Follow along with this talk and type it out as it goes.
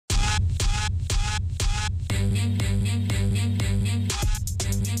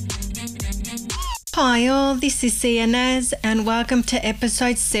Hi all, this is Sia Naz and welcome to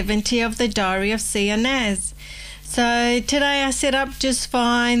episode 70 of the Diary of Sia Naz. So today I set up just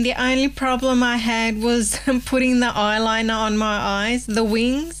fine. The only problem I had was putting the eyeliner on my eyes, the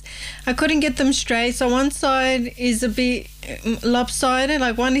wings. I couldn't get them straight, so one side is a bit lopsided,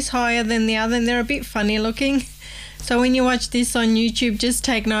 like one is higher than the other and they're a bit funny looking. So when you watch this on YouTube, just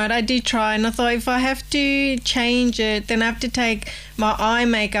take note. I did try and I thought if I have to change it, then I have to take my eye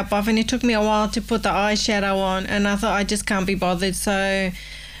makeup off, and it took me a while to put the eyeshadow on, and I thought I just can't be bothered. So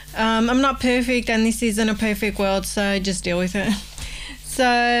I'm not perfect and this isn't a perfect world, so just deal with it.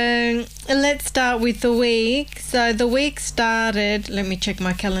 So let's start with the week. So the week started, let me check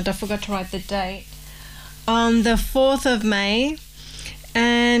my calendar, I forgot to write the date, on the 4th of May.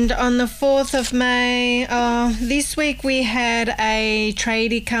 And on the 4th of May, this week we had a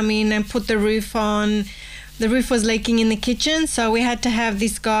tradie come in and put the roof on. The roof was leaking in the kitchen, so we had to have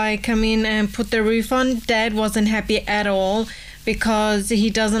this guy come in and put the roof on. Dad wasn't happy at all because he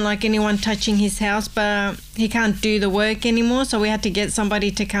doesn't like anyone touching his house, but he can't do the work anymore, so we had to get somebody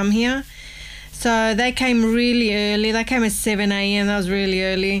to come here. So they came really early. They came at 7 a.m. That was really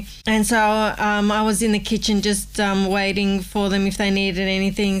early. And so I was in the kitchen just waiting for them if they needed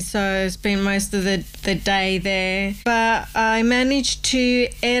anything. So I spent most of the day there. But I managed to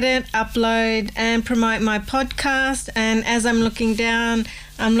edit, upload and promote my podcast. And as I'm looking down,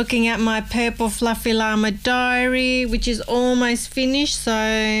 I'm looking at my Purple Fluffy Llama diary, which is almost finished.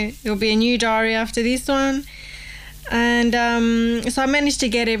 So there'll be a new diary after this one. And so I managed to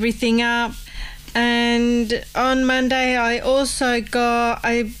get everything up. And on Monday I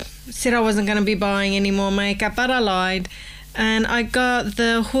said I wasn't going to be buying any more makeup, but I lied, and I got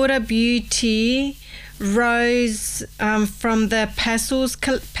the Huda Beauty Rose from the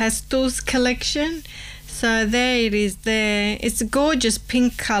Pastels collection. So there it is there. It's a gorgeous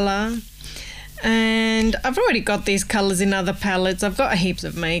pink colour, and I've already got these colours in other palettes. I've got heaps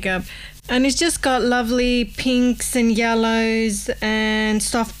of makeup. And it's just got lovely pinks and yellows and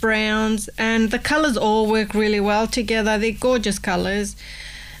soft browns, and the colours all work really well together. They're gorgeous colours.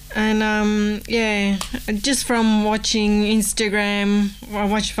 And yeah, just from watching Instagram, I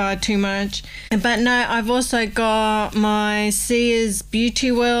watch far too much. But no, I've also got my Sia's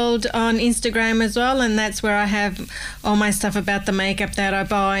Beauty World on Instagram as well, and that's where I have all my stuff about the makeup that I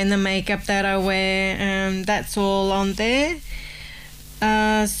buy and the makeup that I wear, and that's all on there.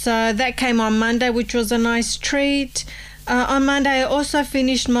 So that came on Monday, which was a nice treat. On Monday, I also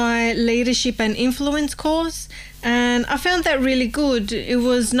finished my leadership and influence course, and I found that really good. It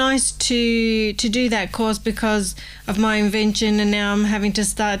was nice to do that course because of my invention, and now I'm having to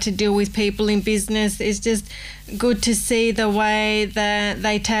start to deal with people in business. It's just good to see the way that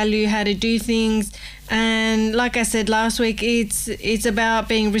they tell you how to do things. And like I said last week, it's about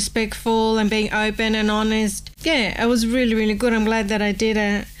being respectful and being open and honest. Yeah, it was really, really good. I'm glad that I did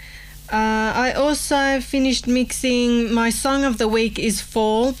it. I also finished mixing. My song of the week is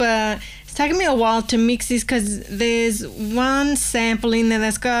Fall, but it's taken me a while to mix this because there's one sample in there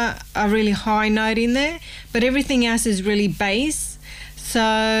that's got a really high note in there, but everything else is really bass. So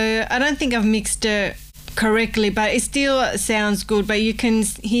I don't think I've mixed it correctly, but it still sounds good. But you can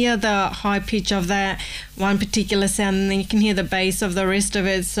hear the high pitch of that one particular sound, and then you can hear the bass of the rest of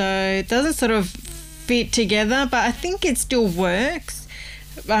it. So it doesn't sort of fit together, but I think it still works.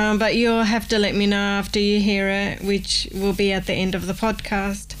 But you'll have to let me know after you hear it, which will be at the end of the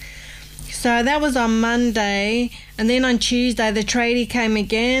podcast. So that was on Monday, and then on Tuesday the tradie came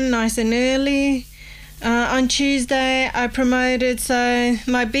again nice and early. On Tuesday I promoted, so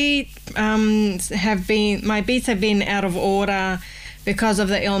my beats have been out of order because of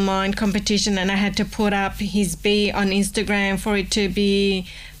the Illmind competition, and I had to put up his beat on Instagram for it to be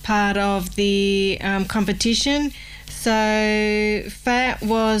part of the competition. So Fat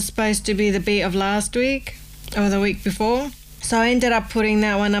was supposed to be the beat of last week or the week before, so I ended up putting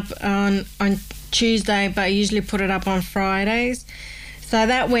that one up on Tuesday, but I usually put it up on Fridays. So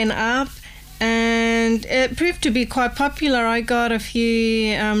that went up and it proved to be quite popular. I got a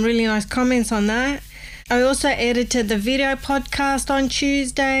few really nice comments on that. I also edited the video podcast on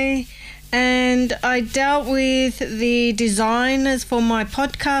Tuesday, and I dealt with the designers for my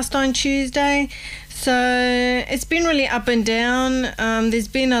podcast on Tuesday. So it's been really up and down. There's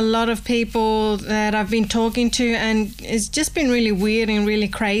been a lot of people that I've been talking to, and it's just been really weird and really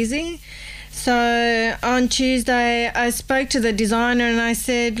crazy. So on Tuesday, I spoke to the designer and I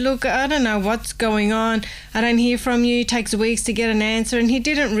said, look, I don't know what's going on. I don't hear from you. It takes weeks to get an answer. And he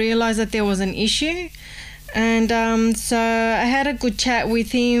didn't realise that there was an issue. And so I had a good chat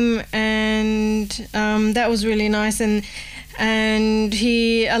with him, and that was really nice. And and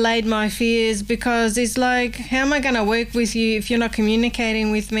he allayed my fears, because it's like, how am I going to work with you if you're not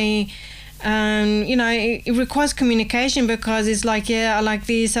communicating with me? It requires communication, because it's like, yeah, I like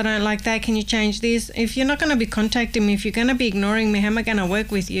this, I don't like that, can you change this? If you're not going to be contacting me, if you're going to be ignoring me, how am I going to work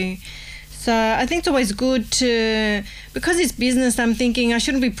with you? So I think it's always good to, because it's business, I'm thinking I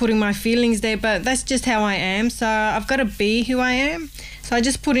shouldn't be putting my feelings there, but that's just how I am. So I've got to be who I am. So I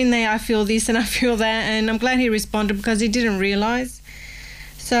just put in there, I feel this and I feel that, and I'm glad he responded, because he didn't realise.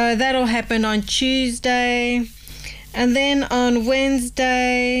 So that all happened on Tuesday. And then on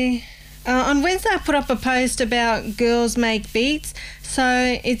Wednesday I put up a post about Girls Make Beats.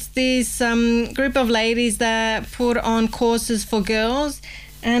 So it's this group of ladies that put on courses for girls,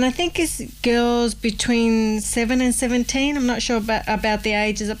 and I think it's girls between 7 and 17. I'm not sure about the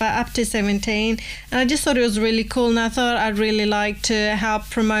ages, but up to 17. And I just thought it was really cool, and I thought I'd really like to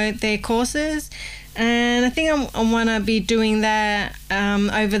help promote their courses. And I think I want to be doing that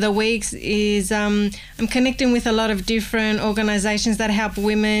over the weeks. I'm connecting with a lot of different organisations that help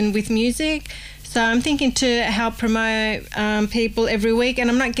women with music. So I'm thinking to help promote people every week, and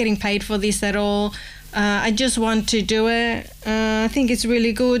I'm not getting paid for this at all. I just want to do it. I think it's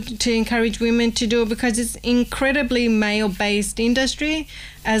really good to encourage women to do it, because it's incredibly male-based industry,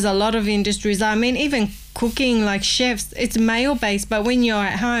 as a lot of industries are. I mean, even cooking, like chefs, it's male-based, but when you're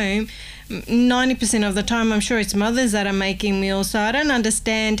at home, 90% of the time, I'm sure it's mothers that are making meals. So I don't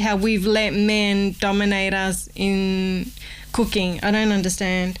understand how we've let men dominate us in cooking. I don't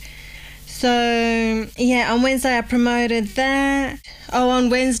understand. So, yeah, on Wednesday I promoted that. Oh, on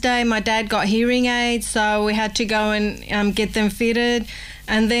Wednesday my dad got hearing aids, so we had to go and get them fitted.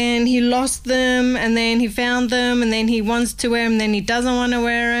 And then he lost them, and then he found them, and then he wants to wear them, then he doesn't want to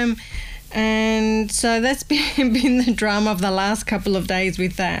wear them. And so that's been the drama of the last couple of days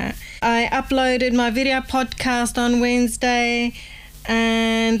with that. I uploaded my video podcast on Wednesday,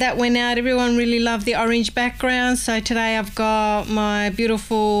 and that went out. Everyone really loved the orange background. So today I've got my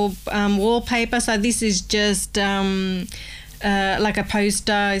beautiful wallpaper. So this is just like a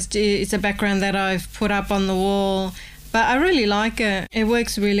poster. It's a background that I've put up on the wall. But I really like it. It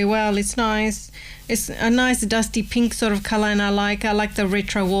works really well. It's nice. It's a nice dusty pink sort of colour, and I like the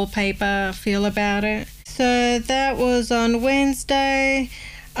retro wallpaper feel about it. So that was on Wednesday.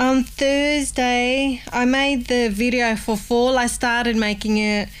 On Thursday, I made the video for fall. I started making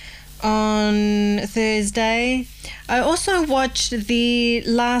it on Thursday. I also watched The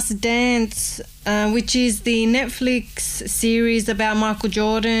Last Dance, which is the Netflix series about Michael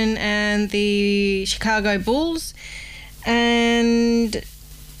Jordan and the Chicago Bulls. And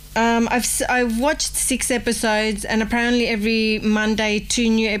I've watched 6 episodes, and apparently every Monday 2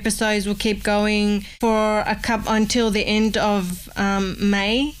 new episodes will keep going for until the end of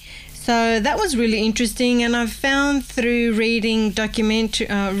May. So that was really interesting, and I've found through reading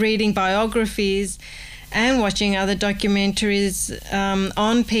biographies and watching other documentaries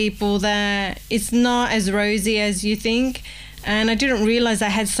on people that it's not as rosy as you think. And I didn't realise I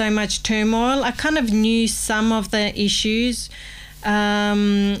had so much turmoil. I kind of knew some of the issues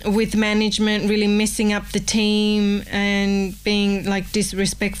with management really messing up the team and being like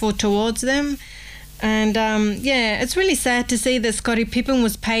disrespectful towards them. And it's really sad to see that Scottie Pippen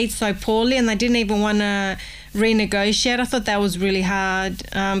was paid so poorly, and they didn't even want to renegotiate. I thought that was really hard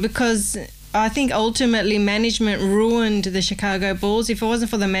because I think ultimately management ruined the Chicago Bulls. If it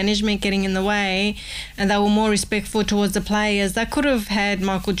wasn't for the management getting in the way and they were more respectful towards the players, they could have had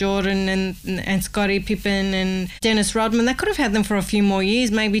Michael Jordan and Scottie Pippen and Dennis Rodman. They could have had them for a few more years,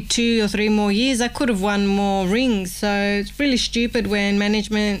 maybe 2 or 3 more years. They could have won more rings. So it's really stupid when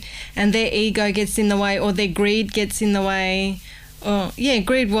management and their ego gets in the way, or their greed gets in the way.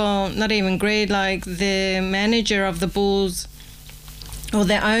 Greed, well, not even greed, like the manager of the Bulls or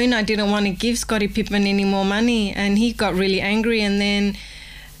their owner didn't want to give Scottie Pippen any more money, and he got really angry. And then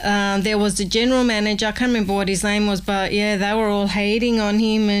there was the general manager, I can't remember what his name was, but yeah, they were all hating on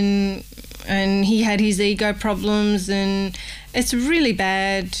him, and he had his ego problems, and it's really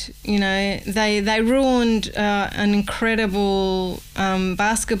bad. You know, they ruined an incredible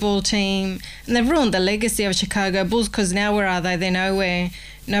basketball team, and they've ruined the legacy of Chicago Bulls, because now where are they? They're nowhere.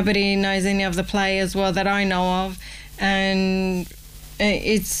 Nobody knows any of the players, well, that I know of, and they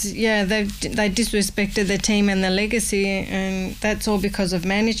disrespected the team and the legacy, and that's all because of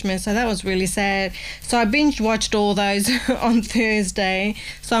management. So that was really sad. So I binge watched all those on Thursday,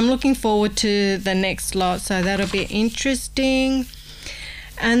 so I'm looking forward to the next lot, so that'll be interesting.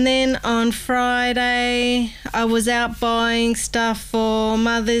 And then on Friday I was out buying stuff for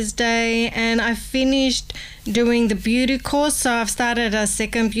Mother's Day, and I finished doing the beauty course. So I've started a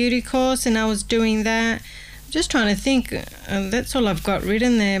second beauty course, and I was doing that. Just trying to think. That's all I've got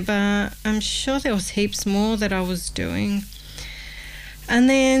written there, but I'm sure there was heaps more that I was doing. And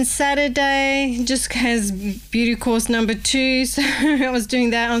then Saturday just has beauty course number 2. So I was doing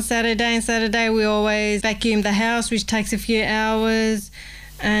that on Saturday. And Saturday we always vacuum the house, which takes a few hours.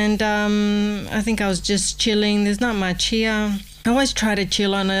 And I think I was just chilling. There's not much here. I always try to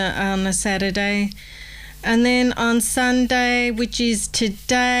chill on a Saturday. And then on Sunday, which is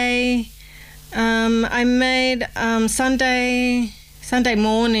today, I made Sunday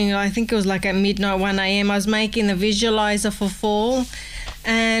morning, I think it was like at midnight, 1 a.m. I was making the visualizer for fall.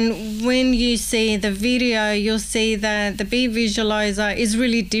 And when you see the video, you'll see that the beat visualizer is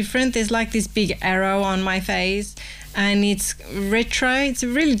really different. There's like this big arrow on my face and it's retro. It's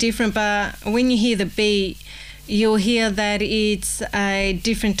really different, but when you hear the beat, you'll hear that it's a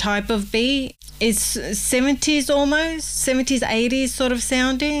different type of beat. It's 70s almost, 70s, 80s sort of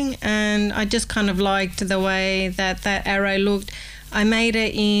sounding. And I just kind of liked the way that arrow looked. I made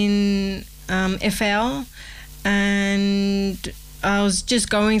it in FL, and I was just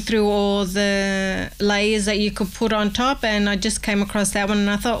going through all the layers that you could put on top, and I just came across that one and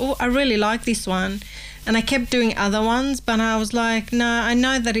I thought, oh, I really like this one. And I kept doing other ones, but I was like, no, I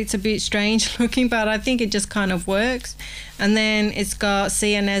know that it's a bit strange looking, but I think it just kind of works. And then it's got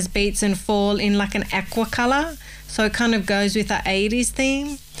CNS beats and fall in like an aqua color, so it kind of goes with the 80s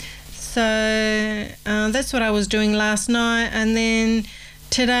theme. So that's what I was doing last night. And then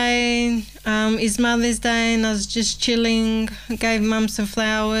today is Mother's Day, and I was just chilling. I gave Mum some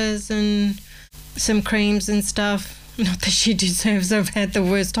flowers and some creams and stuff. Not that she deserves. I've had the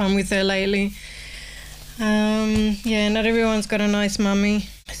worst time with her lately. Not everyone's got a nice mummy.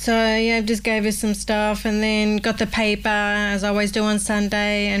 So yeah, I just gave her some stuff, and then got the paper as I always do on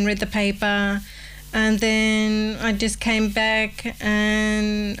Sunday and read the paper. And then I just came back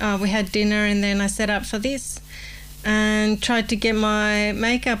and we had dinner, and then I set up for this and tried to get my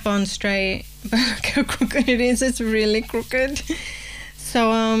makeup on straight. But look how crooked it is. It's really crooked.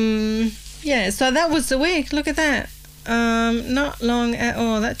 So so that was the week. Look at that. Not long at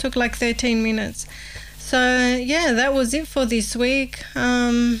all. That took like 13 minutes. So yeah, that was it for this week.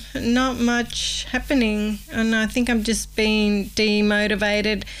 Not much happening, and I think I'm just being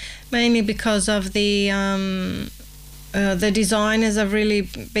demotivated, mainly because of the designers have really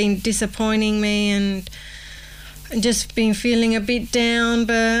been disappointing me, and just been feeling a bit down.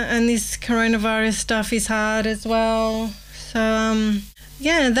 And this coronavirus stuff is hard as well. So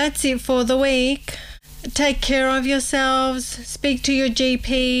that's it for the week. Take care of yourselves. Speak to your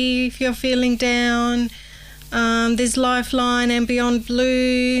GP if you're feeling down. There's Lifeline and Beyond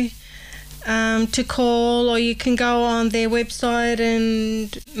Blue to call, or you can go on their website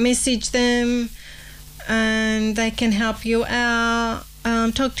and message them, and they can help you out.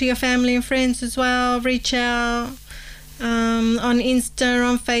 Talk to your family and friends as well. Reach out on Insta,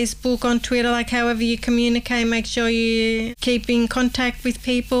 on Facebook, on Twitter, like however you communicate. Make sure you keep in contact with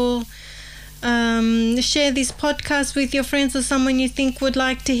people. Share this podcast with your friends or someone you think would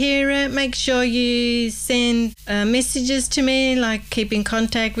like to hear it. Make sure you send messages to me, like keep in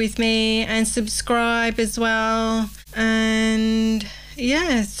contact with me, and subscribe as well. And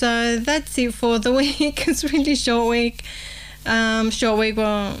yeah, so that's it for the week. It's a really short week.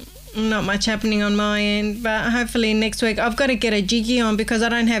 Well, not much happening on my end, but hopefully next week I've got to get a jiggy on because I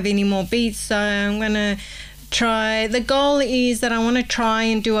don't have any more beats, so I'm going to try. The goal is that I want to try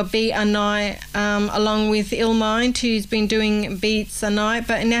and do a beat a night along with Illmind, who's been doing beats a night,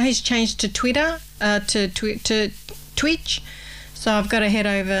 but now he's changed to Twitter, to Twitch. So I've got to head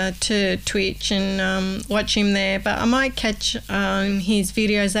over to Twitch and watch him there. But I might catch his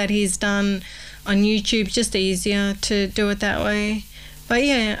videos that he's done on YouTube. Just easier to do it that way. But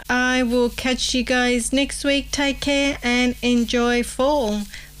yeah, I will catch you guys next week. Take care and enjoy fall.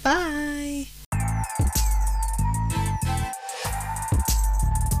 Bye.